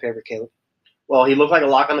morning line favorite, Caleb. Well, he looked like a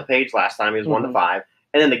lock on the page last time. He was 1-5.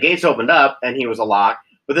 And then the gates opened up, and he was a lock.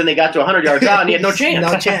 But then they got to 100 yards out, and he had no chance.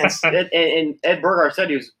 No chance. And Ed Burghardt said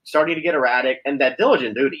he was starting to get erratic, and that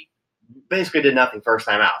Diligent Duty basically did nothing first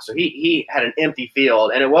time out. So he had an empty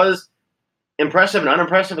field, and it was impressive and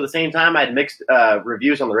unimpressive at the same time. I had mixed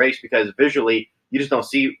reviews on the race because visually you just don't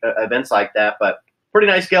see events like that. But pretty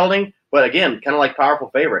nice gelding. But again, kind of like powerful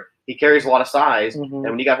favorite. He carries a lot of size, and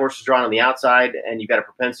when you got horses drawn on the outside, and you've got a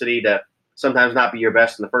propensity to sometimes not be your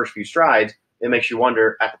best in the first few strides, it makes you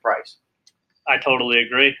wonder at the price. I totally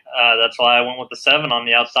agree. That's why I went with the 7 on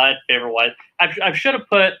the outside, favorite-wise. I should have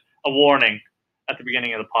put a warning at the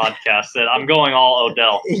beginning of the podcast that I'm going all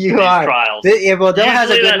Odell in these trials. If Odell has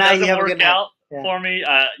a good night, you have a good night. For me,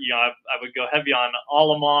 I would go heavy on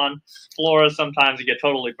Alamon, Flores. Sometimes you get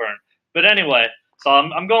totally burned. But anyway, so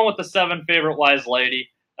I'm going with the 7, favorite-wise lady,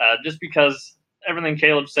 just because everything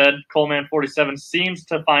Caleb said, Coleman 47 seems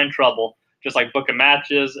to find trouble, just like Book of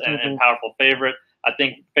Matches and Powerful Favorite. I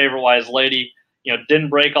think favorite-wise lady, didn't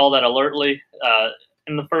break all that alertly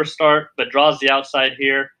in the first start, but draws the outside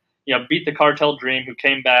here. Beat the Cartel Dream, who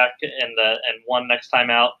came back and won next time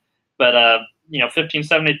out. But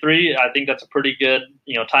 1573, I think that's a pretty good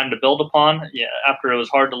time to build upon. After it was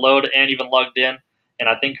hard to load and even lugged in, and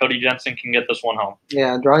I think Cody Jensen can get this one home.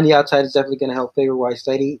 Yeah, drawing the outside is definitely going to help favorite-wise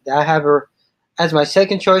lady. I have her as my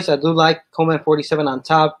second choice, I do like Coleman 47 on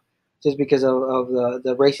top, just because of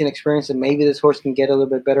the racing experience, and maybe this horse can get a little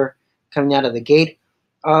bit better coming out of the gate.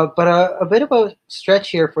 But a bit of a stretch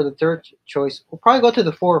here for the third choice. We'll probably go to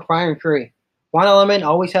the 4, Fire and Fury. One Element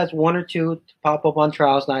always has 1 or 2 to pop up on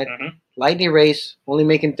trials night. Mm-hmm. Lightly race, only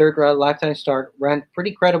making third lifetime start. Ran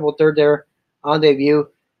pretty credible third there on debut.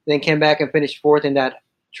 Then came back and finished 4th in that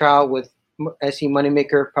trial with SC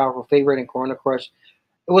Moneymaker, Powerful Favorite, and Corona Crush.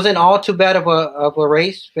 It wasn't all too bad of a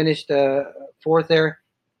race. Finished 4th there.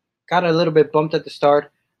 Got a little bit bumped at the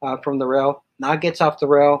start from the rail. Now gets off the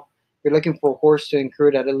rail. If you're looking for a horse to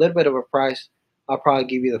include at a little bit of a price, I'll probably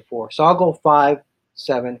give you the 4. So I'll go 5,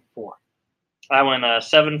 7, 4. I went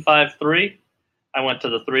 7, 5, 3. I went to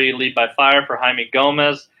the 3, Lead by Fire for Jaime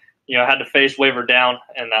Gomez. Had to face Waver Down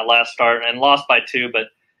in that last start and lost by 2, but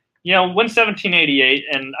win 1788,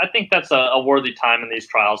 and I think that's a worthy time in these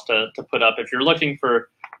trials to put up. If you're looking for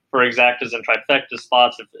exactas and trifecta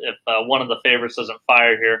spots, if one of the favorites doesn't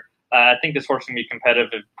fire here, I think this horse can be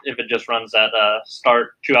competitive if it just runs that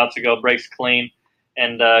start 2 outs ago, breaks clean,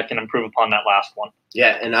 and can improve upon that last one.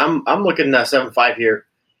 Yeah, and I'm looking 7-5 here.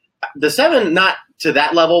 The 7, not to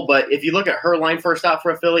that level, but if you look at her line first out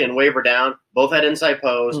for a filly and Waver Down, both had inside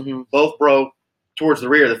pose, both broke towards the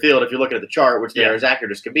rear of the field if you're looking at the chart, which they're as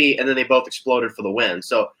accurate as could be, and then they both exploded for the win.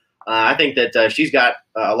 So I think that she's got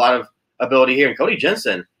a lot of ability here. And Cody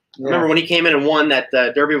Jensen, remember when he came in and won that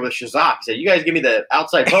Derby with Shazak, he said, "You guys give me the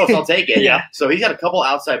outside post, I'll take it." Yeah. So he's got a couple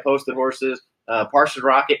outside posted horses, Parson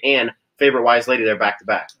Rocket and Favorite Wise Lady there back to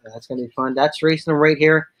back. That's going to be fun. That's race number 8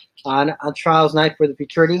 here on trials night for the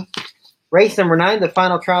Futurity. Race number 9, the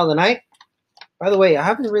final trial of the night. By the way, I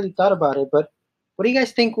haven't really thought about it, but what do you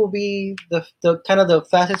guys think will be the kind of the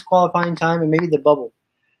fastest qualifying time and maybe the bubble?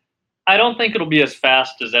 I don't think it'll be as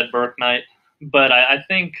fast as Ed Burke night, but I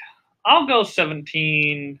think I'll go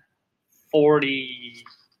 17:46.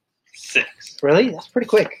 Really? That's pretty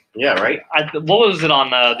quick. Yeah, right? What was it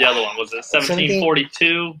on the other one? Was it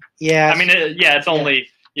 17:42? Yeah. I mean, it's only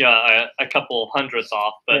a couple hundredths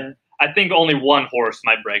off, but I think only one horse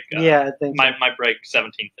might break. I think might break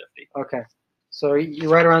 17:50. Okay. So you're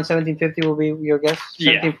right around 17:50 will be your guess?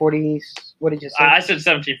 17:40, what did you say? I said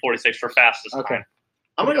 17:46 for fastest time.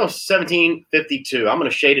 I'm going to go 17:52. I'm going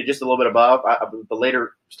to shade it just a little bit above the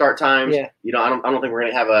later start times. Yeah. I don't think we're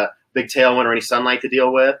going to have a big tailwind or any sunlight to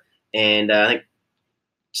deal with. And I think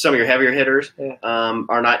some of your heavier hitters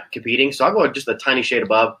are not competing. So I'll go just a tiny shade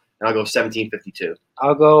above, and I'll go 17:52.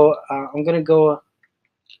 I'll go I'm going to go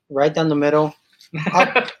right down the middle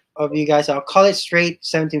of you guys. I'll call it straight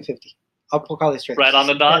 17:50. I'll call it straight. Right on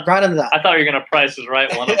the dot? Right on the dot. I thought you were going to price is right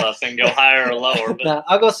one of us and go higher or lower. But... No,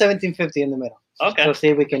 I'll go 17:50 in the middle. Okay. So see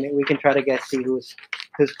if we can try to see who's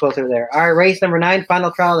closer there. All right, race number 9,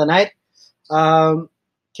 final trial of the night.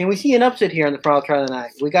 Can we see an upset here in the final trial of the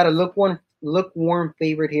night? We got a lukewarm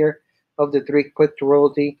favorite here of the 3, Quick to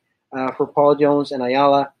Royalty for Paul Jones and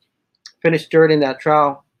Ayala. Finished third in that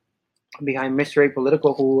trial behind Mr.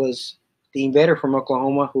 Apolitical, who was the invader from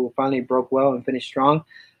Oklahoma, who finally broke well and finished strong.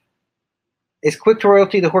 Is Quick to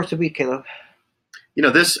Royalty the horse to beat, Caleb?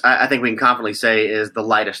 This I think we can confidently say is the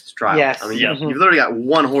lightest trial. Yes. I mean, you've literally got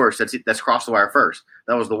one horse that's crossed the wire first.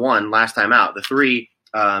 That was the one last time out. The 3,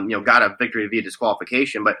 got a victory via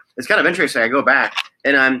disqualification. But it's kind of interesting. I go back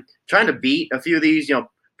and I'm trying to beat a few of these,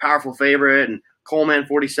 Powerful Favorite and Coleman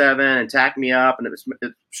 47 and Tack Me Up and it's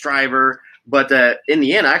Striver. But in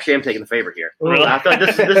the end, I actually am taking the favorite here. Really? I thought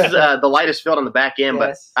this is the lightest field on the back end.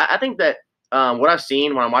 Yes. But I think that what I've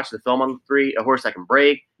seen when I'm watching the film on the 3, a horse that can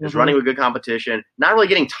break, is running with good competition, not really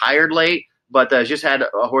getting tired late, but has just had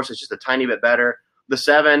a horse that's just a tiny bit better. The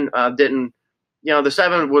 7 didn't, the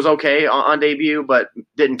 7 was okay on debut, but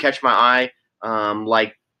didn't catch my eye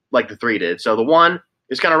like the 3 did. So the 1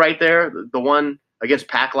 is kind of right there. The 1 against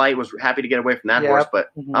Pack Light was happy to get away from that horse, but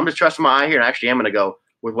I'm just trusting my eye here, and actually am going to go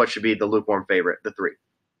with what should be the lukewarm favorite, the 3.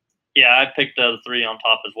 Yeah, I picked the 3 on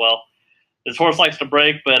top as well. This horse likes to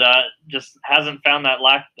break, but just hasn't found that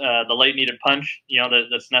the late needed punch,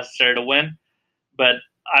 that's necessary to win. But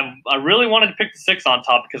I really wanted to pick the 6 on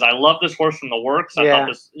top because I love this horse from the works. I thought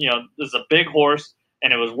this is a big horse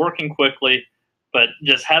and it was working quickly, but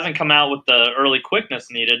just hasn't come out with the early quickness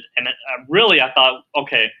needed. And I thought,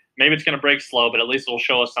 okay, maybe it's going to break slow, but at least it'll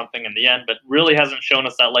show us something in the end. But really hasn't shown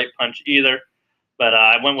us that late punch either. But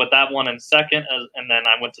I went with that one in second, and then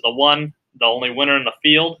I went to the 1, the only winner in the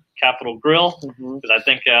field, Capital Grill, because I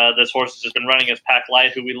think this horse has just been running his Pack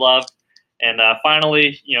Light, who we love. And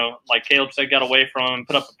finally, like Caleb said, got away from him and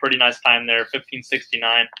put up a pretty nice time there,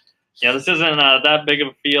 15:69. This isn't that big of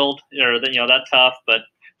a field or that tough, but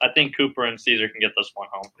I think Cooper and Caesar can get this one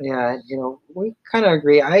home. Yeah, we kind of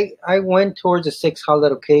agree. I went towards the 6 Hot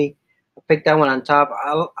Little Kitty. I picked that one on top.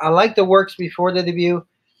 I like the works before the debut,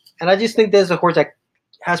 and I just think there's a horse that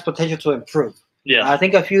has potential to improve. Yeah, I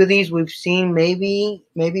think a few of these we've seen maybe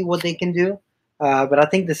what they can do, but I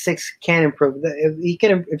think the 6 can improve.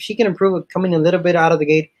 If she can improve with coming a little bit out of the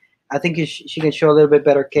gate, I think she can show a little bit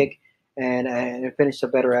better kick and finish a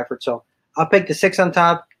better effort. So I'll pick the 6 on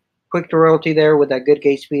top. Quick to royalty there with that good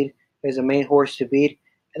gate speed is a main horse to beat,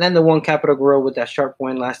 and then the 1 Capital Grille with that sharp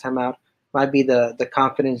win last time out might be the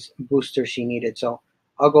confidence booster she needed. So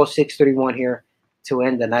I'll go 6-31 here to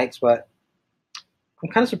end the nights, but I'm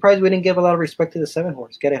kind of surprised we didn't give a lot of respect to the 7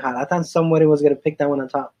 horse. Get it hot. I thought somebody was going to pick that one on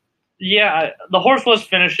top. Yeah, the horse was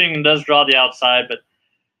finishing and does draw the outside, but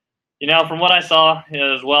from what I saw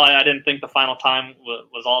as well, I didn't think the final time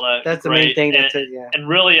was all that. That's great. The main thing. And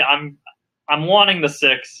really, I'm wanting the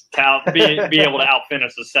 6 to be able to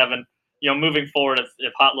outfinish the 7. Moving forward,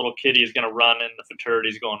 if Hot Little Kitty is going to run and the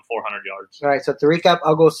Futurity's going 400 yards. All right. So to recap,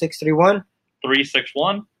 I'll go 6-3-1.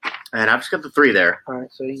 3-6-1. And I've just got the 3 there. All right.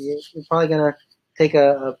 So you're probably gonna take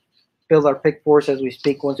build our pick force as we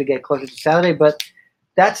speak once we get closer to Saturday. But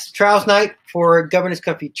that's trials night for Governor's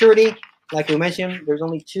Cup Futurity. Like we mentioned, there's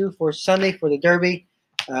only 2 for Sunday for the Derby.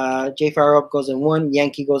 J Fire Up goes in one,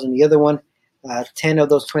 Yankee goes in the other one. 10 of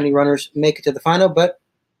those 20 runners make it to the final. But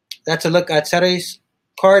that's a look at Saturday's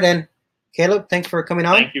card. And Caleb, thanks for coming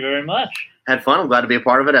on. Thank you very much. Had fun. I'm glad to be a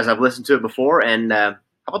part of it as I've listened to it before. And how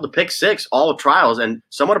about the pick 6, all trials and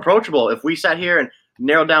somewhat approachable? If we sat here and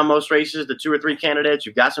narrowed down most races, the 2 or 3 candidates,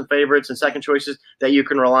 you've got some favorites and second choices that you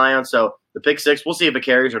can rely on. So the pick 6, we'll see if it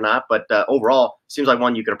carries or not. But overall, seems like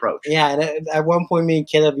one you can approach. Yeah, and at one point, me and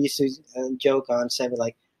Caleb used to joke on, saying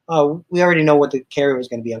like, oh, we already know what the carry was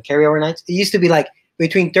going to be on carryover nights. It used to be like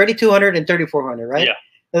between 3,200 and 3,400, right? Yeah.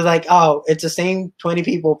 It was like, oh, it's the same 20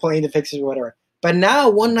 people playing the fixes or whatever. But now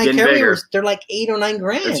one night carryovers, they're like $8 or $9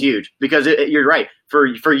 grand. It's huge because you're right.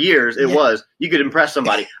 For years, it was you could impress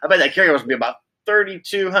somebody. I bet that carryover was going to be about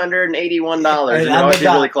 $3,281. And it's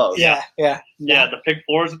really close. Yeah. The pick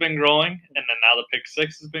 4s have been growing, and then now the pick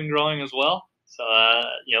 6 has been growing as well. So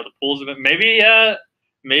the pools have been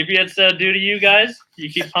maybe it's due to you guys. You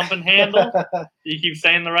keep pumping handle, you keep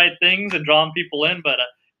saying the right things and drawing people in, but.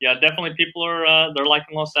 Definitely people are they're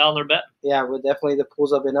liking LaSalle, they're betting. Yeah, well, definitely the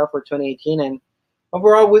pools have been up for 2018, and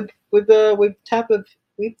overall we've tapped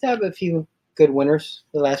a few good winners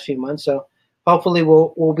the last few months. So hopefully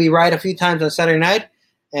we'll be right a few times on Saturday night,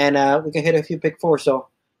 and we can hit a few pick 4. So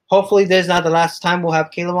hopefully this is not the last time we'll have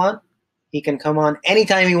Caleb on. He can come on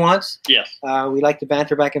anytime he wants. Yes. We like to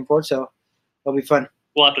banter back and forth, so it'll be fun.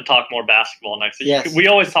 We'll have to talk more basketball next week. Yes. We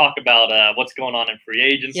always talk about what's going on in free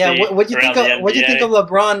agency. Yeah, what do you think of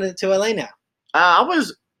LeBron to LA now? I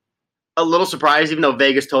was a little surprised, even though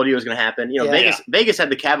Vegas told you it was going to happen. Vegas had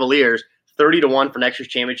the Cavaliers 30-1 for next year's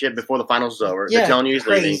championship before the finals was over. They're telling you he's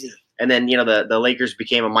leaving. And then the Lakers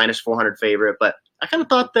became a minus 400 favorite. But I kind of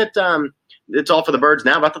thought that it's all for the birds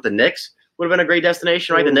now. But I thought the Knicks would have been a great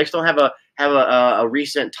destination, right? The Knicks don't have a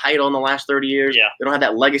recent title in the last 30 years. Yeah. They don't have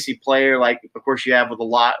that legacy player like, of course, you have with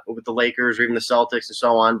the Lakers or even the Celtics and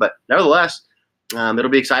so on. But nevertheless, it'll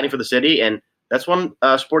be exciting for the city. And that's one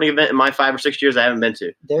sporting event in my 5 or 6 years I haven't been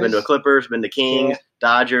to. Been to a Clippers, been to Kings,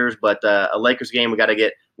 Dodgers, but a Lakers game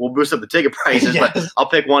we'll boost up the ticket prices. Yes. But I'll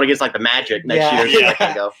pick one against like the Magic next year so I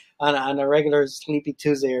can go. On a regular Sleepy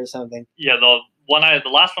Tuesday or something. Yeah, the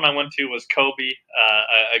last one I went to was Kobe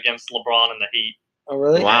against LeBron and the Heat. Oh,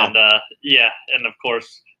 really? Wow. And and of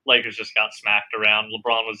course Lakers just got smacked around.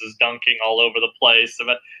 LeBron was just dunking all over the place.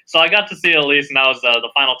 So I got to see it at least, and that was the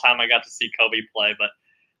final time I got to see Kobe play. But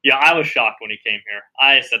yeah, I was shocked when he came here.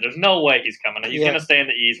 I said, "There's no way he's coming. He's going to stay in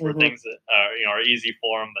the East where things that are easy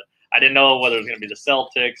for him." But I didn't know whether it was going to be the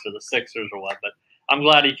Celtics or the Sixers or what. But I'm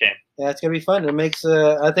glad he came. Yeah, it's going to be fun. It makes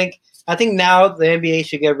I think now the NBA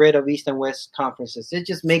should get rid of East and West conferences. They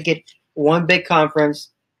just make it one big conference,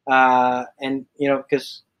 and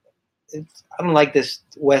because I don't like this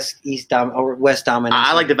West dominance.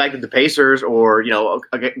 I like the fact that the Pacers or the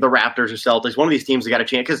Raptors or Celtics, one of these teams, got a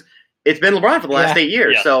chance because it's been LeBron for the last 8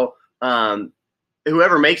 years. Yeah. So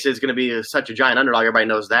whoever makes it is going to be such a giant underdog. Everybody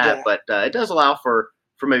knows that, but it does allow for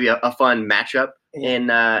maybe a fun matchup in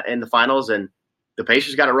the finals. And the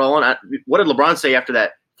Pacers got it rolling. What did LeBron say after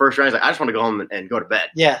that first round? He's like, I just want to go home and go to bed.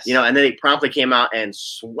 Yes. And then he promptly came out and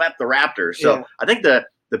swept the Raptors. So I think the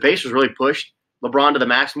Pacers really pushed LeBron to the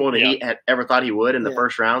max more than he had ever thought he would in the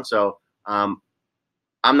first round. So I'm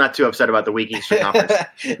not too upset about the weak Eastern Conference.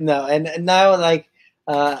 No, and now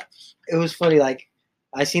it was funny. Like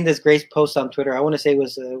I seen this great post on Twitter. I want to say it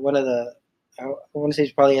was I want to say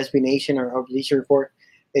it's probably SB Nation or Bleacher Report.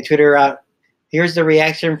 They Twitter out. Here's the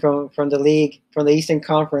reaction from the league, from the Eastern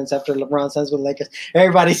Conference after LeBron signs with the Lakers.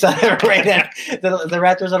 Everybody celebrated. The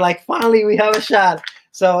Raptors are like, finally, we have a shot.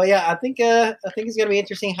 So yeah, I think it's gonna be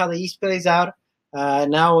interesting how the East plays out.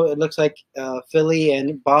 Now it looks like Philly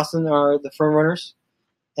and Boston are the front runners,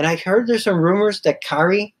 and I heard there's some rumors that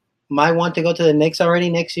Kyrie might want to go to the Knicks already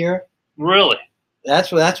next year. Really?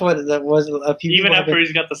 That's what that was. A few even after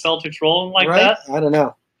he's got the Celtics rolling like right? that. I don't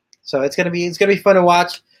know. So it's gonna be fun to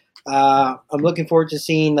watch. I'm looking forward to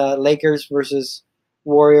seeing Lakers versus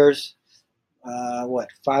Warriors. 5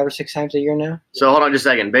 or 6 times a year now? So hold on just a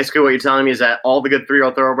second. Basically, what you're telling me is that all the good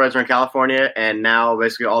 3-year-old thoroughbreds are in California, and now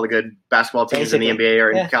basically all the good basketball teams in the NBA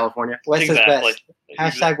are in California. West is best.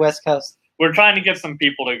 Hashtag West Coast. We're trying to get some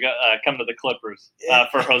people to come to the Clippers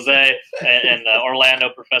for Jose and Orlando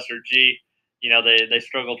Professor G. You know, they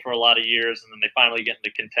struggled for a lot of years, and then they finally get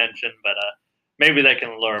into contention, but maybe they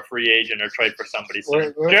can lure a free agent or trade for somebody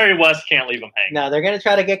soon. Jerry West can't leave them hanging. No, they're going to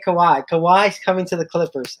try to get Kawhi. Kawhi's coming to the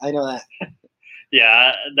Clippers. I know that.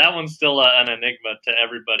 Yeah, that one's still an enigma to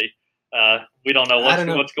everybody. We don't know what's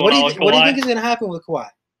going on with Kawhi. What do you think is going to happen with Kawhi?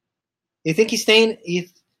 You think he's staying?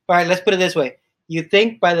 All right, let's put it this way. You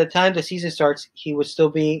think by the time the season starts, he would still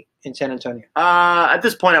be in San Antonio? At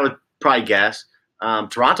this point, I would probably guess.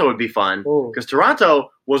 Toronto would be fun because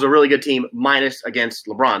Toronto was a really good team minus against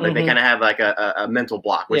LeBron. Like they kind of have like a mental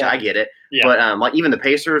block, which I get it. Yeah. But like even the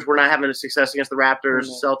Pacers were not having a success against the Raptors,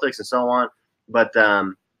 Celtics, and so on. But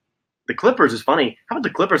the Clippers is funny. How about the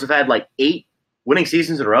Clippers have had like 8 winning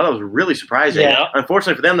seasons in a row? That was really surprising. Yeah.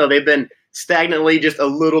 Unfortunately for them, though, they've been stagnantly just a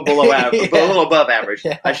little below average, a little above average,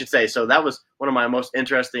 I should say. So that was one of my most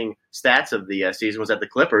interesting stats of the season was that the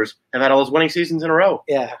Clippers have had all those winning seasons in a row.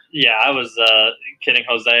 Yeah. Yeah, I was kidding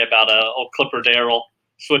Jose about old Clipper Darrell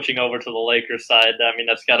switching over to the Lakers side. I mean,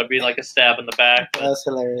 that's got to be like a stab in the back. But, that's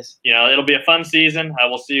hilarious. You know, it'll be a fun season.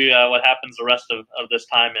 We'll see what happens the rest of this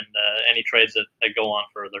time and any trades that go on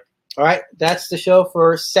further. All right, that's the show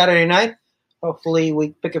for Saturday night. Hopefully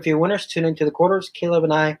we pick a few winners. Tune into the quarters. Caleb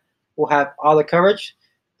and I will have all the coverage,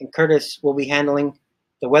 and Curtis will be handling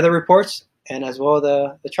the weather reports and as well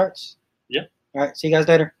the charts. Yeah. All right, see you guys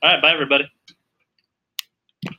later. All right, bye, everybody.